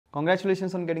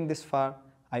Congratulations on getting this far.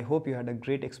 I hope you had a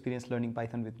great experience learning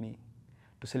Python with me.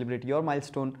 To celebrate your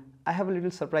milestone, I have a little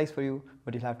surprise for you,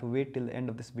 but you'll have to wait till the end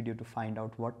of this video to find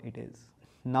out what it is.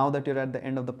 Now that you're at the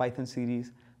end of the Python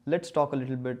series, let's talk a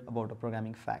little bit about a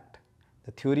programming fact.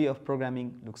 The theory of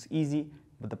programming looks easy,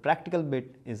 but the practical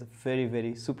bit is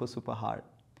very super hard.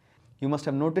 You must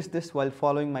have noticed this while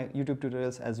following my YouTube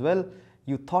tutorials as well.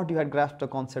 You thought you had grasped the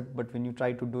concept, but when you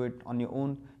tried to do it on your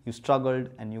own, you struggled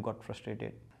and you got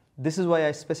frustrated. This is why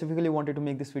I specifically wanted to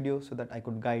make this video so that I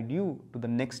could guide you to the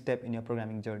next step in your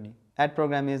programming journey. At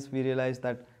Programiz, we realized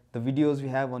that the videos we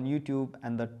have on YouTube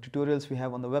and the tutorials we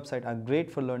have on the website are great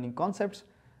for learning concepts,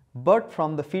 but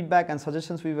from the feedback and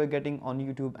suggestions we were getting on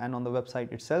YouTube and on the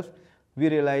website itself, we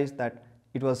realized that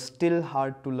it was still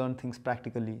hard to learn things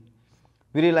practically.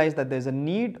 We realized that there's a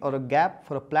need or a gap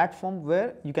for a platform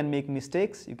where you can make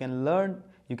mistakes, you can learn,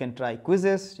 you can try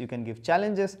quizzes, you can give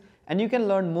challenges, and you can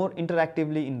learn more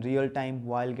interactively in real time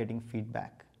while getting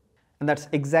feedback. And that's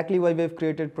exactly why we've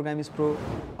created Programiz PRO,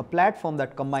 a platform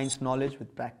that combines knowledge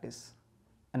with practice.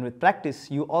 And with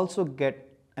practice, you also get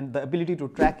the ability to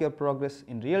track your progress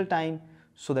in real time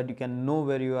so that you can know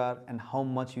where you are and how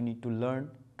much you need to learn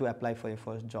to apply for your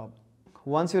first job.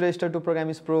 Once you register to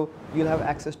Programiz PRO, you'll have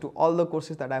access to all the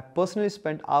courses that I've personally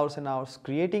spent hours and hours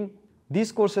creating.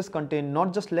 These courses contain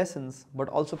not just lessons, but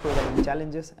also programming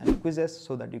challenges and quizzes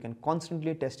so that you can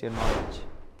constantly test your knowledge.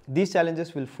 These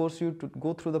challenges will force you to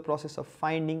go through the process of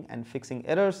finding and fixing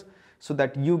errors so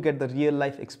that you get the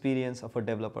real-life experience of a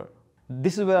developer.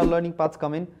 This is where our learning paths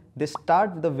come in. They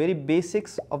start with the very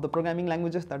basics of the programming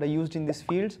languages that are used in these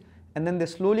fields, and then they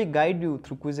slowly guide you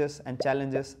through quizzes and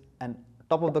challenges and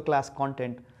top-of-the-class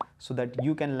content so that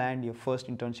you can land your first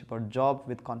internship or job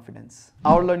with confidence.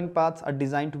 Our learning paths are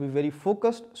designed to be very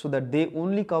focused so that they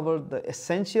only cover the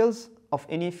essentials of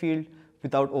any field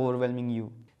without overwhelming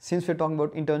you. Since we're talking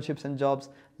about internships and jobs,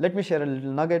 let me share a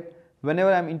little nugget.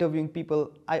 Whenever I'm interviewing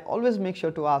people, I always make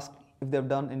sure to ask if they've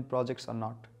done any projects or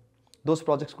not. Those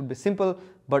projects could be simple,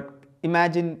 but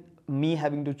imagine me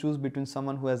having to choose between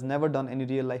someone who has never done any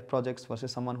real-life projects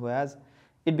versus someone who has.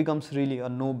 It becomes really a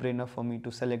no-brainer for me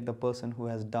to select the person who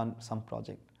has done some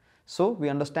project. So we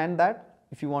understand that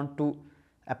if you want to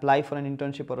apply for an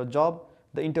internship or a job,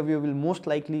 the interviewer will most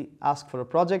likely ask for a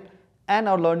project, and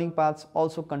our learning paths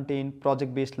also contain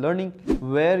project-based learning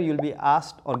where you'll be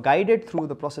asked or guided through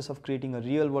the process of creating a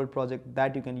real-world project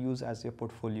that you can use as your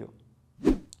portfolio.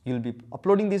 You'll be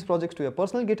uploading these projects to your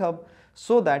personal GitHub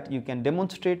so that you can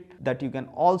demonstrate that you can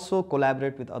also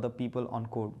collaborate with other people on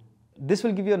code. This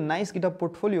will give you a nice GitHub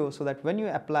portfolio so that when you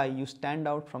apply, you stand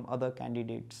out from other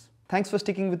candidates. Thanks for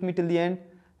sticking with me till the end.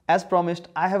 As promised,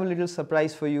 I have a little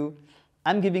surprise for you.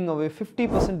 I'm giving away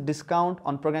 50% discount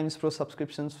on Programiz PRO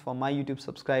subscriptions for my YouTube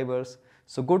subscribers.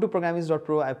 So go to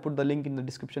programiz.pro, I put the link in the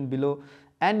description below,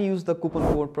 and use the coupon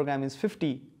code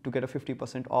Programiz50 to get a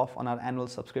 50% off on our annual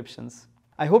subscriptions.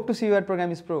 I hope to see you at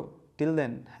Programiz PRO. Till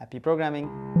then, happy programming!